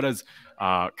ahead? What is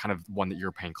kind of one that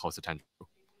you're paying close attention to?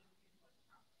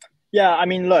 Yeah, I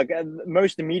mean, look,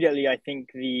 most immediately, I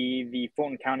think the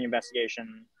Fulton County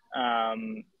investigation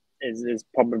is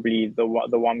probably the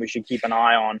one we should keep an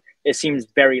eye on. It seems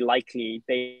very likely,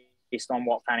 based on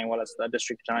what Fannie Willis, the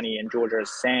district attorney in Georgia,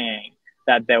 is saying,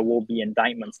 that there will be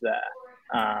indictments there.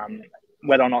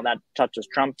 Whether or not that touches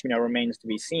Trump, remains to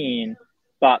be seen.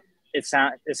 But it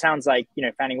sounds like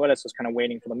Fannie Willis was kind of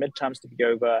waiting for the midterms to be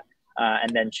over.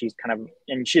 And then she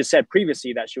has said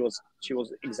previously that she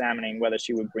was examining whether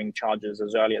she would bring charges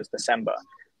as early as December.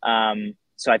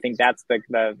 So I think that's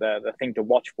the thing to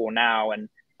watch for now, and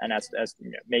as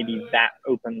maybe that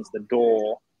opens the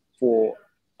door for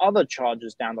other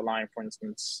charges down the line, for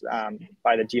instance,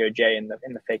 by the DOJ in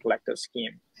the fake elector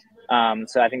scheme.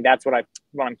 So I think that's what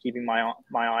I'm keeping my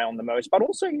eye on the most. But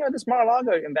also, this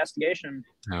Mar-a-Lago investigation.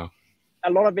 No. A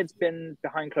lot of it's been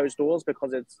behind closed doors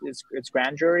because it's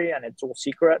grand jury and it's all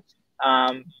secret.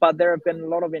 But there have been a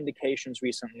lot of indications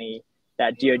recently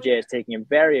that DOJ is taking a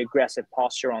very aggressive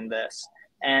posture on this.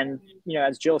 And,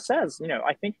 as Jill says,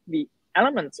 I think the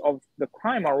elements of the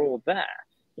crime are all there.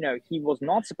 He was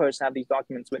not supposed to have these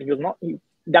documents, but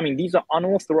these are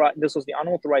unauthorized. This was the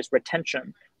unauthorized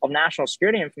retention of national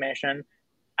security information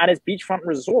at his beachfront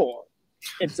resort.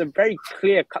 It's a very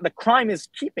clear, the crime is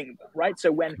keeping them, right?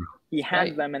 So when he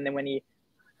had them, and then when he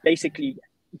basically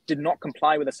did not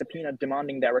comply with a subpoena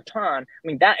demanding their return,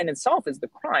 that in itself is the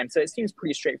crime. So it seems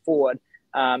pretty straightforward.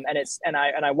 And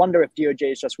I wonder if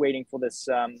DOJ is just waiting for this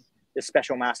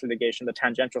special mass litigation, the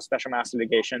tangential special mass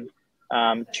litigation,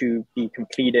 to be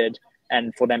completed,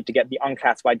 and for them to get the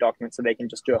unclassified documents so they can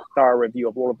just do a thorough review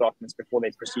of all the documents before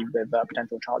they proceed with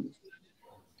potential charges.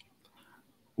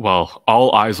 Well,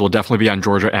 all eyes will definitely be on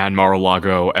Georgia and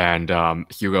Mar-a-Lago. And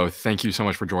Hugo, thank you so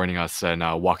much for joining us and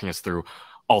walking us through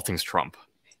all things Trump.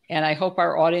 And I hope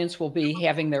our audience will be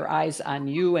having their eyes on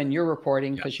you and your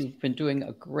reporting, because you've been doing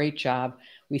a great job.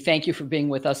 We thank you for being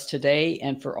with us today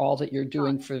and for all that you're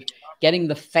doing for getting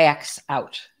the facts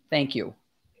out. Thank you.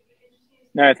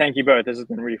 No, thank you both. This has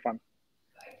been really fun.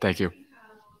 Thank you.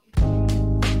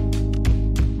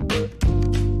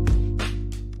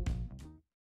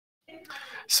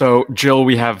 So, Jill,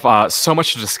 we have so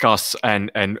much to discuss,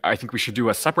 and I think we should do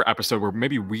a separate episode where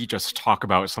maybe we just talk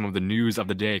about some of the news of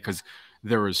the day, because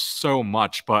there is so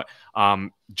much. But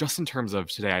just in terms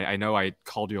of today, I know I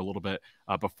called you a little bit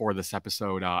before this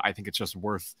episode. I think it's just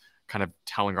worth kind of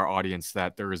telling our audience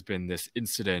that there has been this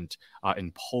incident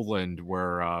in Poland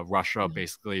where Russia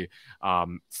basically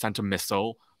sent a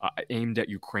missile aimed at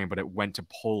Ukraine, but it went to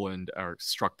Poland, or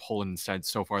struck Poland instead.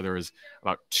 So far, there is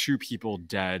about 2 people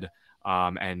dead.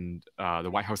 And the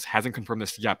White House hasn't confirmed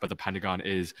this yet, but the Pentagon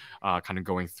is kind of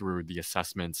going through the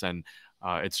assessments. And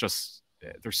it's just,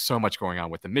 there's so much going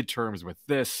on with the midterms,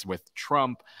 with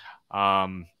Trump.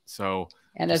 And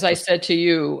as I said to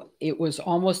you, it was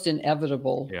almost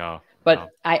inevitable. Yeah. But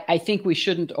I think we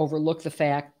shouldn't overlook the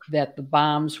fact that the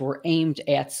bombs were aimed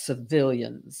at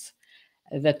civilians,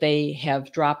 that they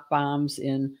have dropped bombs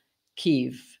in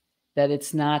Kyiv, that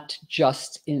it's not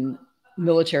just in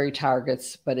military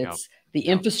targets, but it's the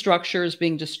infrastructure is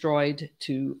being destroyed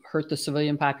to hurt the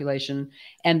civilian population,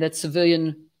 and that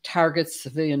civilian targets,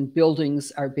 civilian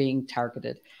buildings are being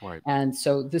targeted. Right. And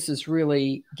so this is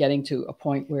really getting to a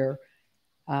point where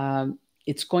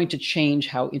it's going to change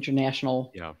how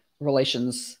international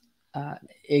relations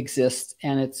exist.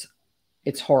 And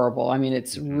it's horrible. I mean,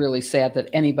 it's really sad that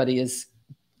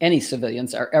any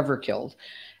civilians are ever killed.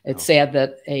 It's sad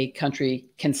that a country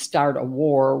can start a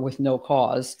war with no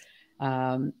cause.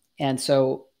 And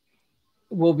so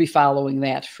we'll be following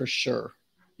that for sure.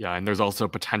 Yeah, and there's also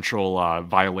potential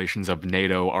violations of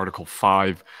NATO Article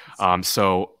 5.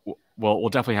 So we'll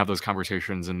definitely have those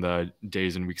conversations in the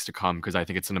days and weeks to come, because I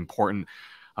think it's an important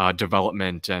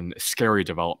development and scary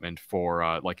development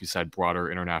for, like you said,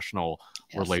 broader international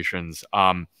relations.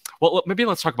 Well, maybe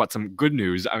let's talk about some good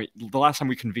news. I mean, the last time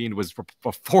we convened was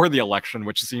before the election,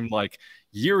 which seemed like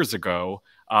years ago.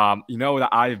 You know that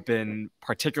I've been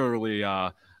particularly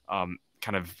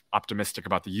kind of optimistic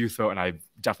about the youth vote, and I've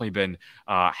definitely been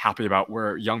happy about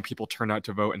where young people turned out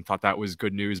to vote and thought that was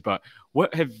good news. But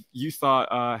what have you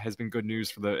thought has been good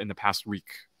news in the past week?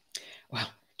 Well,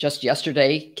 just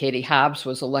yesterday, Katie Hobbs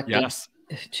was elected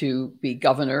to be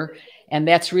governor. And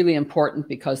that's really important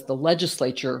because the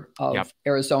legislature of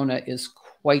Arizona is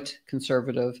quite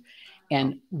conservative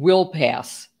and will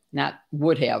pass, not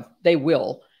would have, they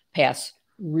will pass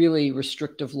really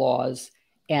restrictive laws,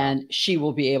 and she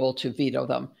will be able to veto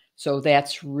them. So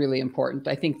that's really important.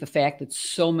 I think the fact that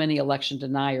so many election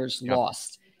deniers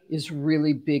lost is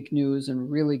really big news and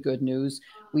really good news.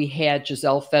 We had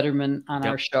Giselle Fetterman on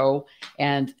our show,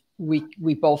 and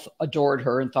we both adored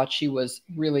her and thought she was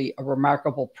really a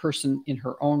remarkable person in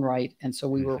her own right. And so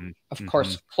we were, of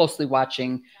course, closely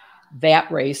watching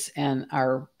that race and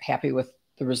are happy with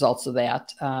the results of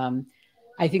that.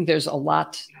 I think there's a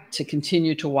lot to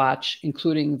continue to watch,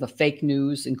 including the fake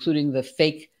news, including the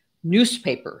fake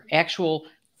newspaper, actual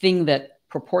thing that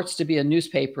purports to be a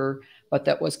newspaper, but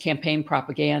that was campaign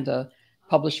propaganda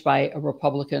published by a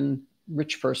Republican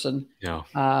rich person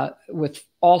with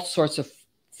all sorts of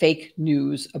fake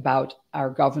news about our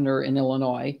governor in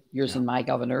Illinois, yours and my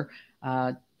governor,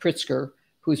 Pritzker,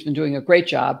 who's been doing a great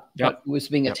job, but was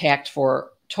being attacked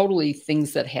for totally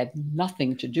things that had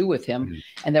nothing to do with him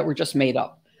and that were just made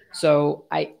up. So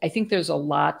I think there's a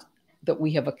lot that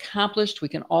we have accomplished. We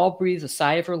can all breathe a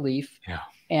sigh of relief.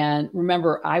 And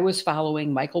remember, I was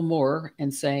following Michael Moore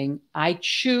and saying, I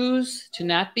choose to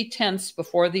not be tense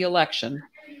before the election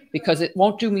because it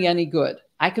won't do me any good.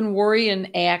 I can worry and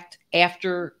act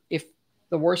after if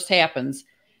the worst happens.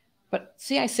 But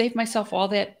see, I saved myself all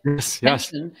that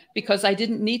tension because I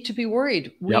didn't need to be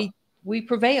worried. We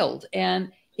prevailed.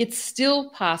 And it's still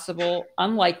possible,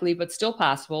 unlikely, but still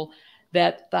possible,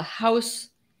 that the House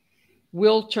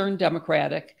will turn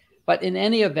Democratic. But in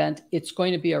any event, it's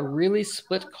going to be a really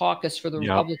split caucus for the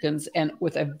Republicans and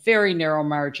with a very narrow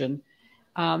margin.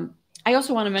 I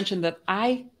also want to mention that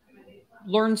I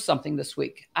learned something this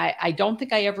week. I don't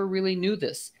think I ever really knew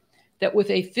this, that with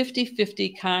a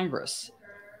 50-50 Congress,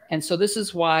 and so this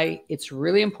is why it's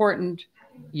really important,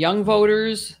 young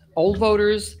voters, old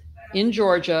voters in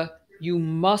Georgia, you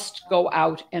must go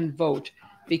out and vote,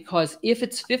 because if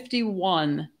it's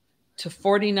 51 to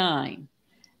 49,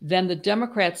 then the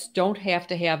Democrats don't have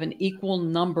to have an equal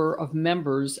number of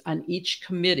members on each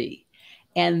committee.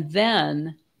 And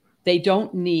then they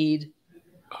don't need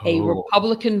a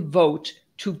Republican vote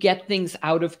to get things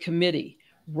out of committee.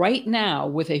 Right now,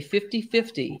 with a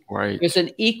 50-50, there's an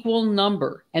equal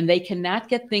number, and they cannot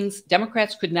get things,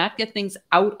 Democrats could not get things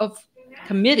out of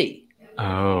committee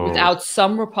without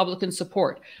some Republican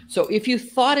support. So if you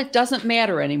thought it doesn't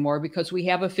matter anymore because we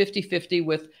have a 50-50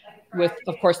 with,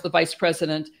 of course, the vice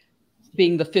president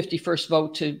being the 51st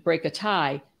vote to break a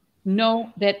tie,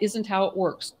 no, that isn't how it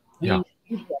works. We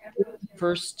need the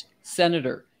 51st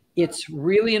senator. It's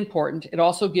really important. It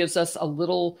also gives us a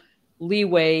little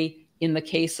leeway in the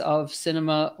case of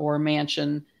Sinema or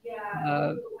Manchin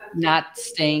not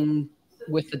staying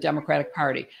with the Democratic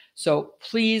Party. So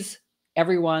please,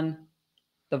 everyone,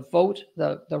 the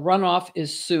runoff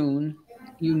is soon.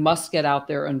 You must get out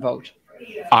there and vote.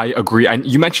 I agree. And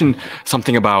you mentioned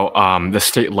something about the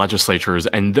state legislatures,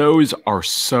 and those are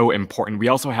so important. We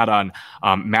also had on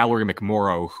Mallory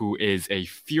McMorrow, who is a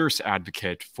fierce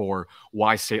advocate for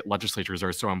why state legislatures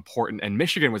are so important. And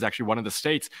Michigan was actually one of the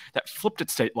states that flipped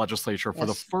its state legislature for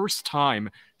the first time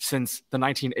since the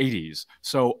 1980s.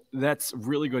 So that's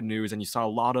really good news. And you saw a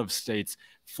lot of states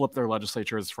flip their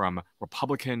legislatures from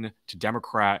Republican to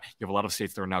Democrat. You have a lot of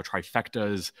states that are now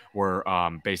trifectas, where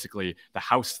basically the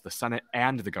House, the Senate,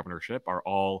 and the governorship are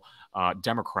all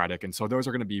Democratic. And so those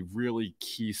are going to be really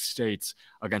key states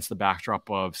against the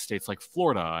backdrop of states like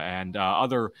Florida and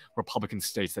other Republican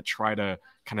states that try to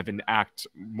kind of enact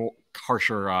more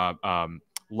harsher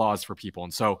laws for people.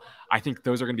 And so I think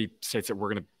those are going to be states that we're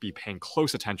going to be paying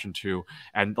close attention to.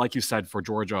 And like you said, for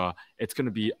Georgia, it's going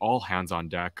to be all hands on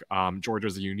deck. Georgia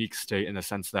is a unique state in the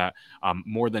sense that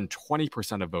more than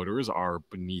 20% of voters are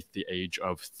beneath the age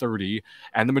of 30,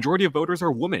 and the majority of voters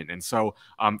are women. And so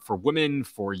for women,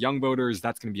 for young voters,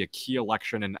 that's going to be a key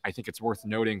election. And I think it's worth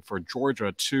noting for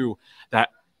Georgia, too, that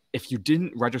if you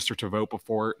didn't register to vote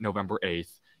before November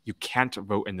 8th, you can't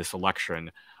vote in this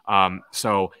election.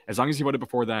 So as long as you voted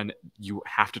before then, you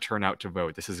have to turn out to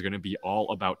vote. This is going to be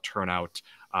all about turnout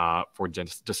for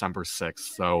December 6th.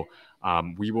 So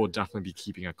we will definitely be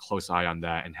keeping a close eye on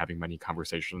that and having many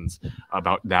conversations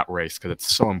about that race because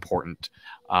it's so important.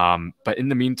 But in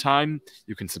the meantime,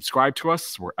 you can subscribe to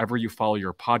us wherever you follow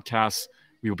your podcasts.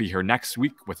 We will be here next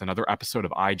week with another episode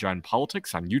of iGen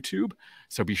Politics on YouTube.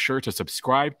 So be sure to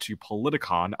subscribe to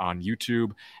Politicon on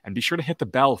YouTube and be sure to hit the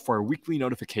bell for a weekly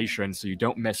notification so you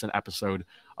don't miss an episode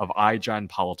of iGen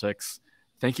Politics.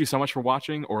 Thank you so much for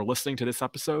watching or listening to this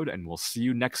episode, and we'll see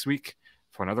you next week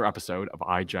for another episode of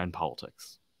iGen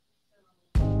Politics.